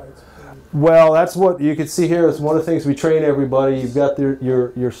the slides. Well, that's what you can see here. It's one of the things we train everybody. You've got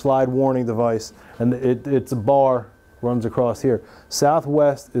your slide warning device, and it's a bar runs across here.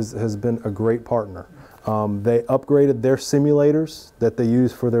 Southwest has been a great partner. They upgraded their simulators that they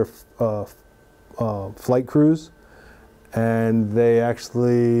use for their flight crews, and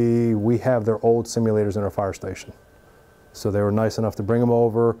we have their old simulators in our fire station. So they were nice enough to bring them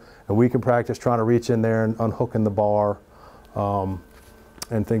over, and we can practice trying to reach in there and unhooking the bar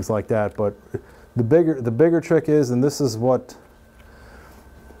and things like that. But the bigger trick is, and this is what,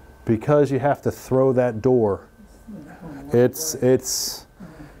 because you have to throw that door, it's a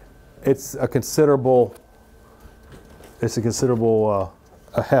considerable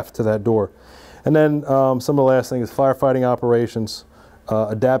a heft to that door. And then some of the last thing is firefighting operations.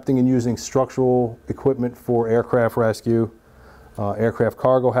 Adapting and using structural equipment for aircraft rescue, aircraft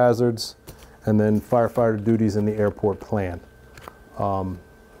cargo hazards, and then firefighter duties in the airport plan.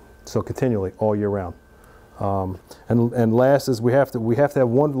 So continually, all year round. And last is we have to have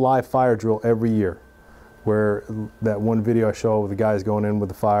one live fire drill every year, where that one video I show with the guys going in with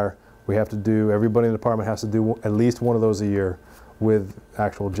the fire, everybody in the department has to do at least one of those a year with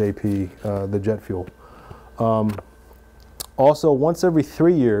actual JP, the jet fuel. Also, once every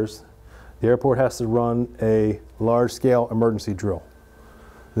 3 years, the airport has to run a large-scale emergency drill.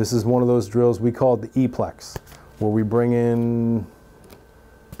 This is one of those drills we call the E-Plex, where we bring in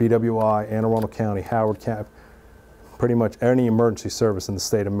BWI, Anne Arundel County, Howard County, pretty much any emergency service in the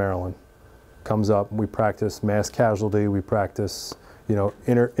state of Maryland comes up. We practice mass casualty. We practice, you know,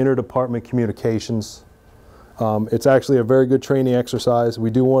 interdepartment communications. It's actually a very good training exercise. We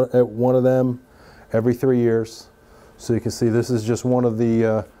do one of them every 3 years. So you can see this is just one of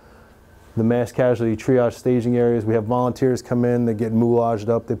the mass casualty triage staging areas. We have volunteers come in, they get moulaged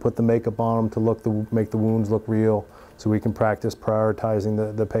up, they put the makeup on them to make the wounds look real, so we can practice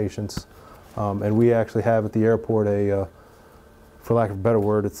prioritizing the patients. And we actually have at the airport for lack of a better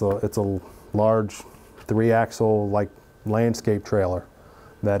word, it's a large 3-axle like landscape trailer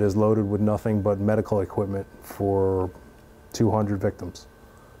that is loaded with nothing but medical equipment for 200 victims.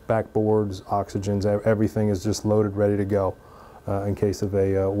 Backboards, oxygens, everything is just loaded, ready to go in case of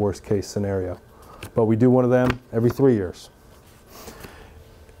a worst case scenario. But we do one of them every 3 years.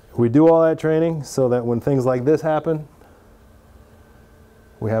 We do all that training so that when things like this happen,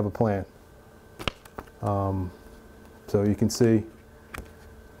 we have a plan. So you can see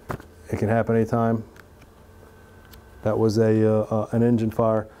it can happen anytime. That was an engine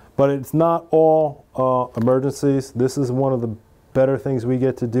fire. But it's not all emergencies. This is one of the better things we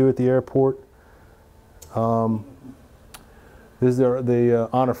get to do at the airport. These are the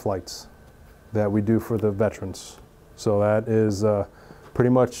honor flights that we do for the veterans. So that is pretty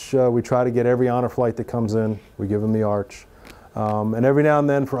much, we try to get every honor flight that comes in. We give them the arch. And every now and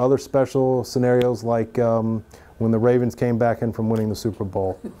then for other special scenarios, like when the Ravens came back in from winning the Super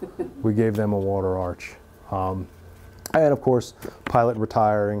Bowl, we gave them a water arch. And of course, pilot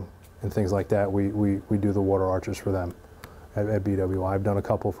retiring and things like that, we do the water arches for them at BWI. I've done a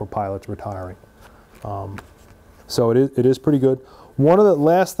couple for pilots retiring. So it is pretty good. One of the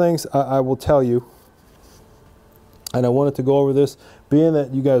last things I will tell you, and I wanted to go over this, being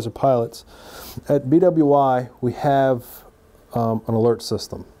that you guys are pilots, at BWI we have an alert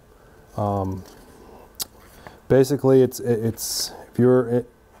system. Basically, it's if you're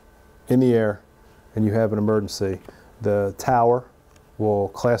in the air and you have an emergency, the tower will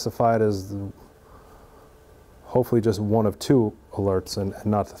classify it as hopefully just one of 2 alerts and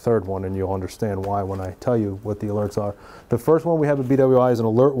not the third one, and you'll understand why when I tell you what the alerts are. The first one we have at BWI is an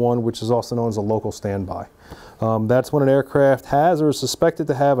alert 1, which is also known as a local standby. That's when an aircraft has or is suspected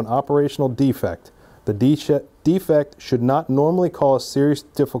to have an operational defect, The defect should not normally cause serious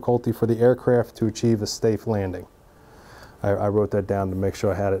difficulty for the aircraft to achieve a safe landing. I wrote that down to make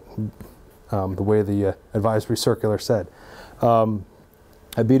sure I had it the way the advisory circular said.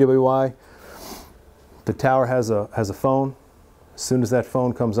 At BWI, the tower has a phone. As soon as that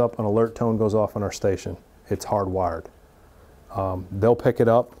phone comes up, an alert tone goes off on our station. It's hardwired. They'll pick it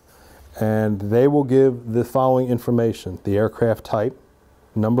up, and they will give the following information: the aircraft type,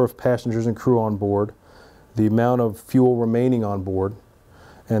 number of passengers and crew on board, the amount of fuel remaining on board,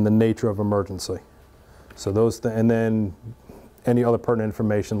 and the nature of emergency. So and then any other pertinent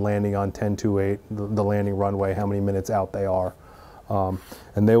information, landing on 1028, the landing runway, how many minutes out they are.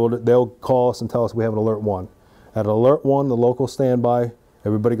 And they'll call us and tell us we have an alert 1. At alert 1, the local standby,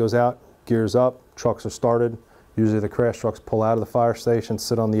 everybody goes out, gears up, trucks are started. Usually the crash trucks pull out of the fire station,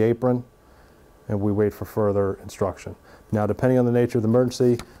 sit on the apron, and we wait for further instruction. Now, depending on the nature of the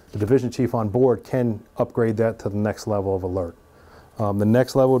emergency, the division chief on board can upgrade that to the next level of alert. The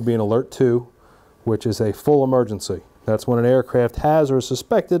next level would be an alert 2, which is a full emergency. That's when an aircraft has or is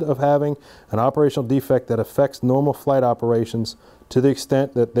suspected of having an operational defect that affects normal flight operations to the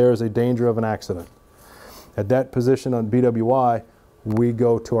extent that there is a danger of an accident. At that position on BWI, we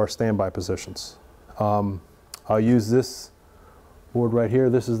go to our standby positions. I'll use this board right here.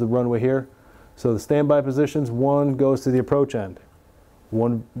 This is the runway here. So the standby positions, one goes to the approach end.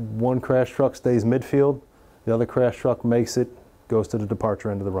 One crash truck stays midfield. The other crash truck makes it, goes to the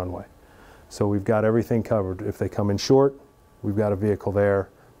departure end of the runway. So we've got everything covered. If they come in short, we've got a vehicle there.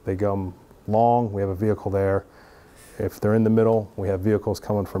 They come long, we have a vehicle there. If they're in the middle, we have vehicles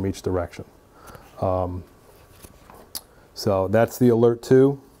coming from each direction. So that's the alert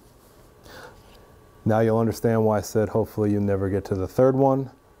 2. Now you'll understand why I said hopefully you never get to the third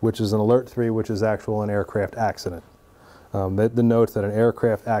one, which is an alert 3, which is an aircraft accident. That denotes that an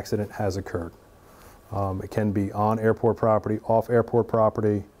aircraft accident has occurred. It can be on airport property, off airport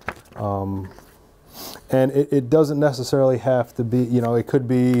property, and it doesn't necessarily have to be, it could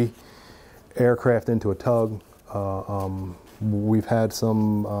be aircraft into a tug. We've had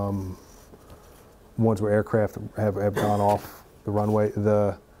some ones where aircraft have gone off the runway.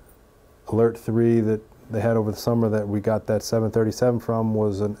 The alert 3 that they had over the summer that we got that 737 from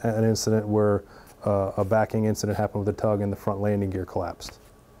was an incident where a backing incident happened with the tug and the front landing gear collapsed.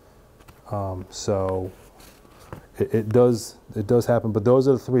 So it does happen, but those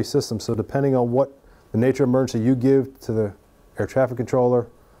are the 3 systems. So depending on what the nature of emergency you give to the air traffic controller,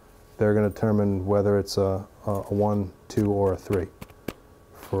 they're going to determine whether it's a 1, 2, or a 3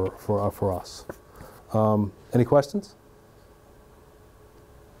 for us. Any questions?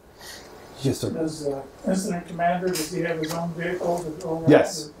 Yes, sir. Does incident commander, does he have his own vehicle?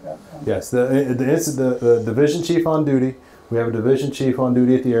 Yes. Yes. The division chief on duty. We have a division chief on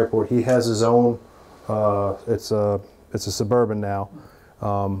duty at the airport. He has his own. It's a Suburban now,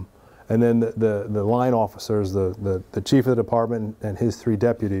 and then the line officers, the chief of the department and his 3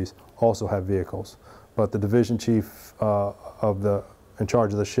 deputies also have vehicles. But the division chief in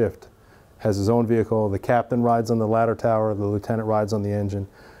charge of the shift has his own vehicle. The captain rides on the ladder tower. The lieutenant rides on the engine.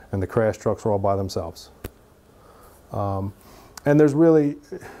 And the crash trucks are all by themselves. And there's really,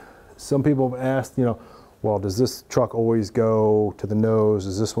 some people have asked, well, does this truck always go to the nose?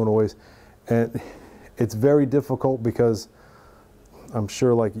 Is this one always? And it's very difficult because I'm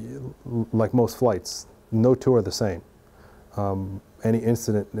sure like most flights, no two are the same. Any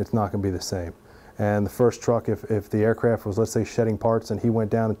incident, it's not going to be the same. And the first truck, if the aircraft was, let's say, shedding parts and he went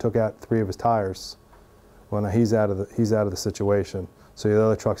down and took out 3 of his tires, well, now he's out of the situation. So the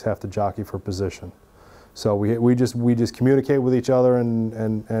other trucks have to jockey for position. So we just communicate with each other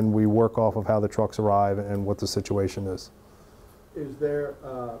and we work off of how the trucks arrive and what the situation is. Is there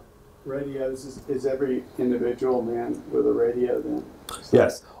radios? Is every individual man with a radio then?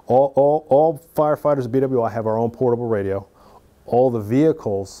 Yes. All firefighters at BWI have our own portable radio. All the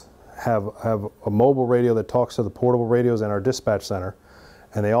vehicles have a mobile radio that talks to the portable radios in our dispatch center,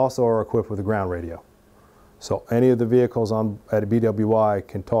 and they also are equipped with a ground radio. So any of the vehicles at BWI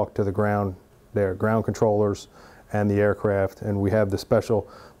can talk to the ground controllers and the aircraft, and we have the special,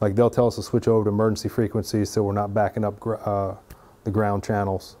 like they'll tell us to switch over to emergency frequencies so we're not backing up the ground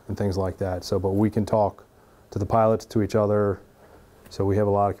channels and things like that. So, but we can talk to the pilots, to each other, so we have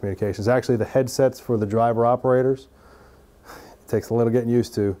a lot of communications. Actually, the headsets for the driver operators, it takes a little getting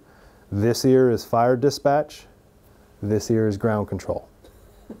used to. This ear is fire dispatch, this ear is ground control.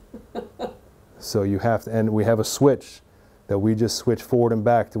 So you have to, and we have a switch that we just switch forward and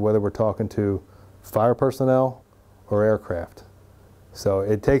back to whether we're talking to fire personnel or aircraft. So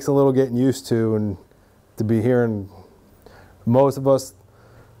it takes a little getting used to, and to be hearing most of us,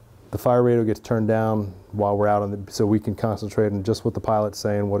 the fire radio gets turned down while we're out on so we can concentrate on just what the pilot's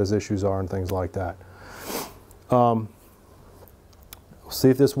saying, what his issues are, and things like that. We'll see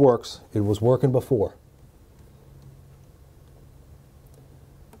if this works. It was working before.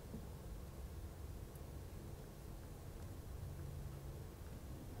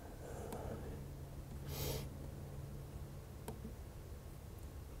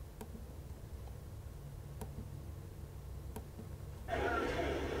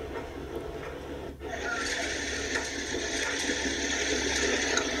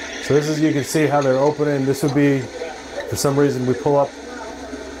 So this is, you can see how they're opening. This would be, for some reason we pull up,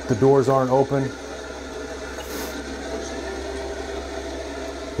 the doors aren't open.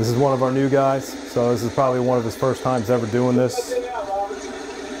 This is one of our new guys, so this is probably one of his first times ever doing this.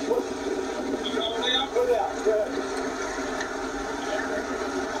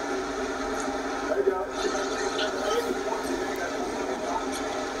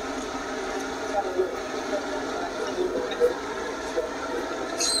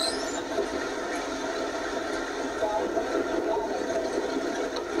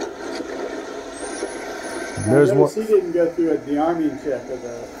 There's one. He didn't go through a dearming check of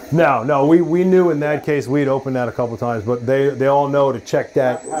the. No, we knew in that case we'd opened that a couple times, but they all know to check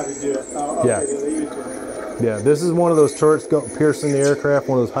that. How to do it. Oh, okay, yeah. Yeah, this is one of those turrets piercing the aircraft,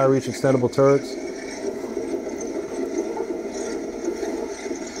 one of those high-reach extendable turrets.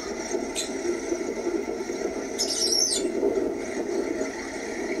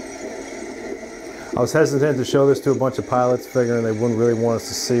 I was hesitant to show this to a bunch of pilots, figuring they wouldn't really want us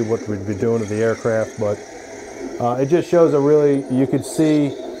to see what we'd be doing to the aircraft, but it just shows you could see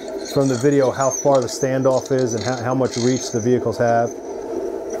from the video how far the standoff is and how much reach the vehicles have.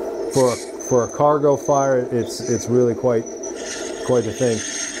 For a cargo fire, it's really quite the thing.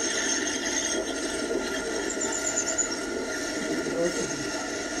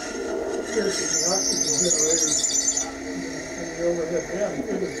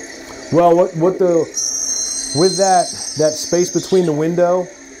 Well, with that space between the window,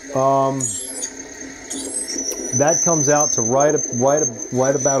 that comes out to right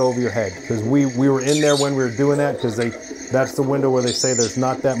about over your head, because we were in there when we were doing that, because that's the window where they say there's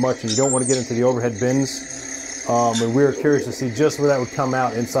not that much and you don't want to get into the overhead bins, and we were curious to see just where that would come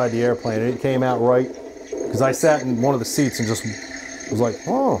out inside the airplane, and it came out right, because I sat in one of the seats and just was like,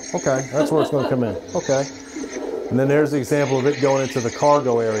 oh, okay, that's where it's going to come in, okay. And then there's the example of it going into the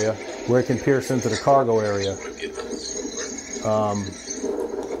cargo area, where it can pierce into the cargo area.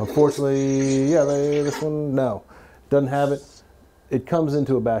 Unfortunately, yeah, this one, no, doesn't have it. It comes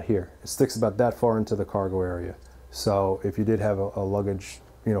into about here. It sticks about that far into the cargo area. So if you did have a luggage,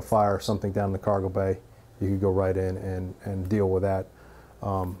 fire or something down in the cargo bay, you could go right in and deal with that.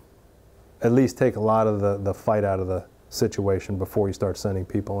 At least take a lot of the fight out of the situation before you start sending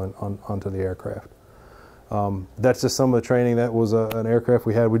people in onto the aircraft. That's just some of the training. That was an aircraft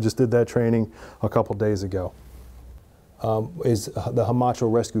we had. We just did that training a couple days ago. Is the Hamacho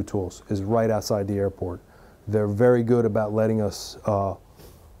rescue tools is right outside the airport. They're very good about letting us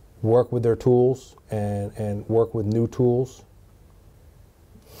work with their tools and work with new tools.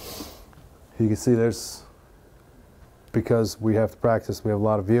 You can see because we have to practice, we have a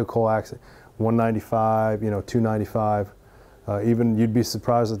lot of vehicle accidents, 195, 295. Even you'd be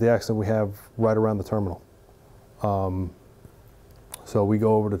surprised at the accident we have right around the terminal. So we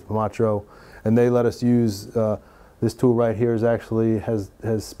go over to Hamacho, and they let us use this tool right here. Has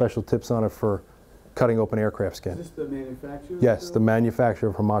special tips on it for cutting open aircraft skin. Is this the manufacturer? Yes, the manufacturer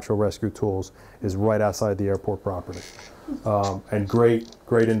of Hamacho Rescue Tools is right outside the airport property, and great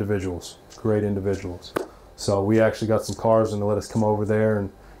individuals, great individuals. So we actually got some cars and they let us come over there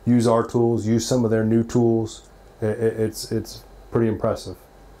and use our tools, use some of their new tools. It's pretty impressive.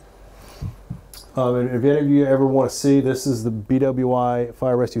 And if any of you ever want to see, this is the BWI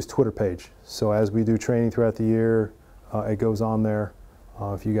Fire Rescue's Twitter page. So as we do training throughout the year, it goes on there.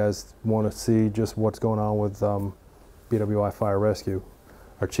 If you guys want to see just what's going on with BWI Fire Rescue,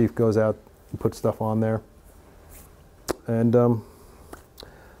 our chief goes out and puts stuff on there. And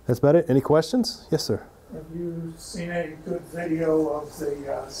that's about it. Any questions? Yes, sir. Have you seen any good video of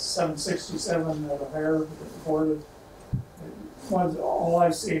the 767 that O'Hare reported? All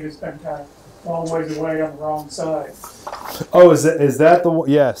I've seen has been kind of long ways away on the wrong side. Oh, is that the one?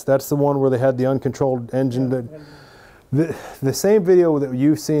 Yes, that's the one where they had the uncontrolled engine. Yeah, the same video that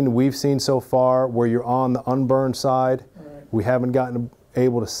you've seen, we've seen so far, where you're on the unburned side. Right. We haven't gotten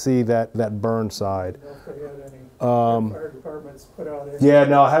able to see that burned side. Fire departments put out anything. Yeah,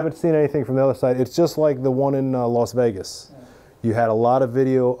 no, I haven't seen anything from the other side. It's just like the one in Las Vegas. Yeah. You had a lot of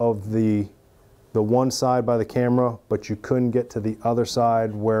video of the the one side by the camera, but you couldn't get to the other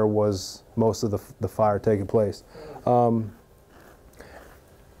side where was most of the fire taking place.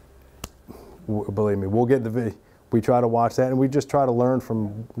 Believe me, we'll get the video. We try to watch that, and we just try to learn from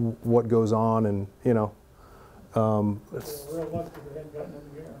what goes on, and you know. Real lucky they hadn't gotten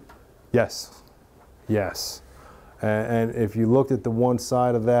in the air. Yes, yes, and if you looked at the one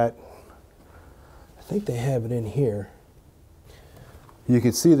side of that, I think they have it in here. You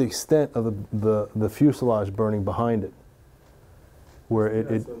can see the extent of the fuselage burning behind it, where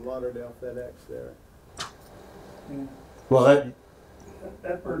That's the Lauderdale FedEx there. Yeah. Well,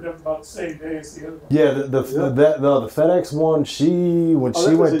 that burned up about the same day as the other one. yeah, the FedEx one, when she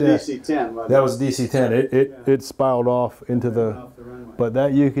went there, DC-10. that was DC-10. It spiraled off into off the runway. but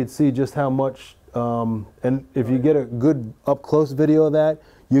that you could see just how much. And if you get a good up close video of that,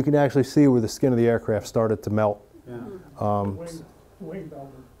 you can actually see where the skin of the aircraft started to melt. Yeah. Wing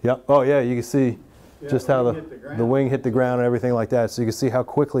melted. Yep. Oh yeah, you can see just how the wing hit the ground and everything like that. So you can see how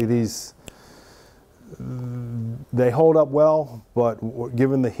quickly these. They hold up well, but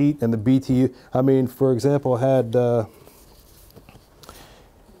given the heat and the BTU, I mean, for example, had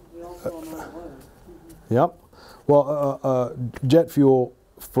yep. Well, jet fuel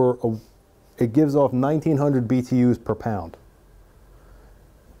it gives off 1,900 BTUs per pound.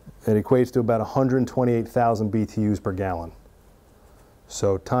 It equates to about 128,000 BTUs per gallon.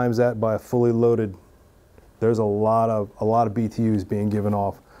 So times that by a fully loaded, there's a lot of BTUs being given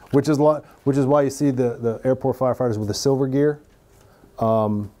off. Which is why you see the airport firefighters with the silver gear,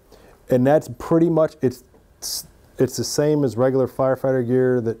 and that's pretty much it's the same as regular firefighter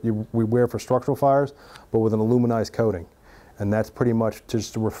gear that we wear for structural fires, but with an aluminized coating, and that's pretty much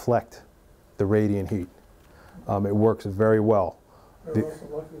just to reflect the radiant heat. It works very well. They were also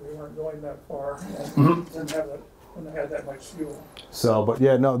lucky they weren't going that far and when they had that much fuel. So, but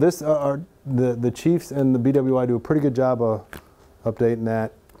yeah, no, the chiefs and the BWI do a pretty good job of updating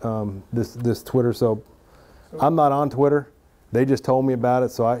that. This Twitter, so I'm not on Twitter. They just told me about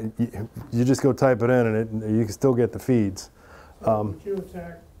it, so you just go type it in, and you can still get the feeds. Would you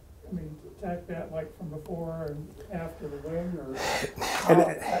attack that like from before and after the wing, or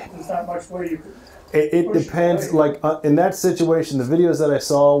there's not much way you could? It depends. Like in that situation, the videos that I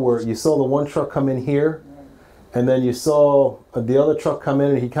saw where you saw the one truck come in here, and then you saw the other truck come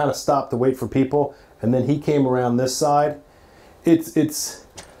in, and he kind of stopped to wait for people, and then he came around this side.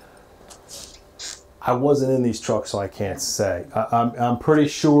 I wasn't in these trucks, so I can't say. I'm pretty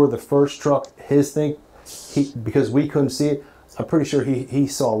sure the first truck, his thing, because we couldn't see it, I'm pretty sure he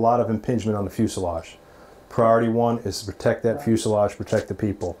saw a lot of impingement on the fuselage. Priority one is to protect that fuselage, protect the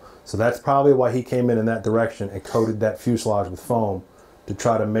people. So that's probably why he came in that direction and coated that fuselage with foam to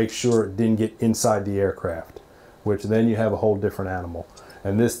try to make sure it didn't get inside the aircraft, which then you have a whole different animal.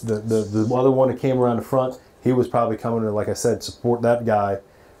 And the other one that came around the front, he was probably coming to, like I said, support that guy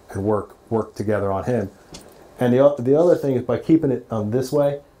and work together on him. And the other thing is by keeping it this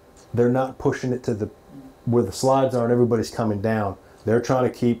way, they're not pushing it to where the slides are and everybody's coming down. They're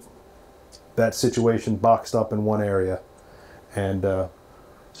trying to keep that situation boxed up in one area. And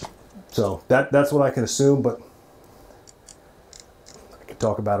so that's what I can assume, but I could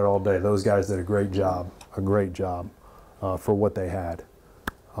talk about it all day. Those guys did a great job for what they had.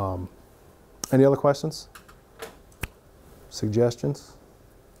 Any other questions? Suggestions?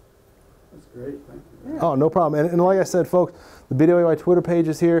 That's great, thank you. Oh, no problem. And like I said, folks, the BWI Twitter page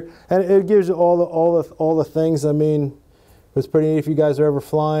is here, and it gives you all the things. I mean, it's pretty neat if you guys are ever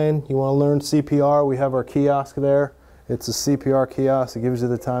flying. You want to learn CPR? We have our kiosk there. It's a CPR kiosk. It gives you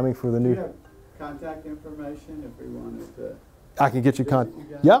the timing for the new. Do you have contact information if we wanted to? I can get you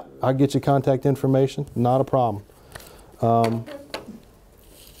Yep, I can get you contact information. Not a problem. Field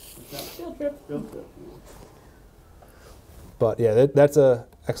trip. But yeah, that's a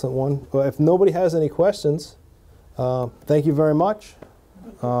excellent one. Well, if nobody has any questions, thank you very much,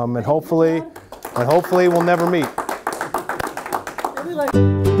 and hopefully we'll never meet.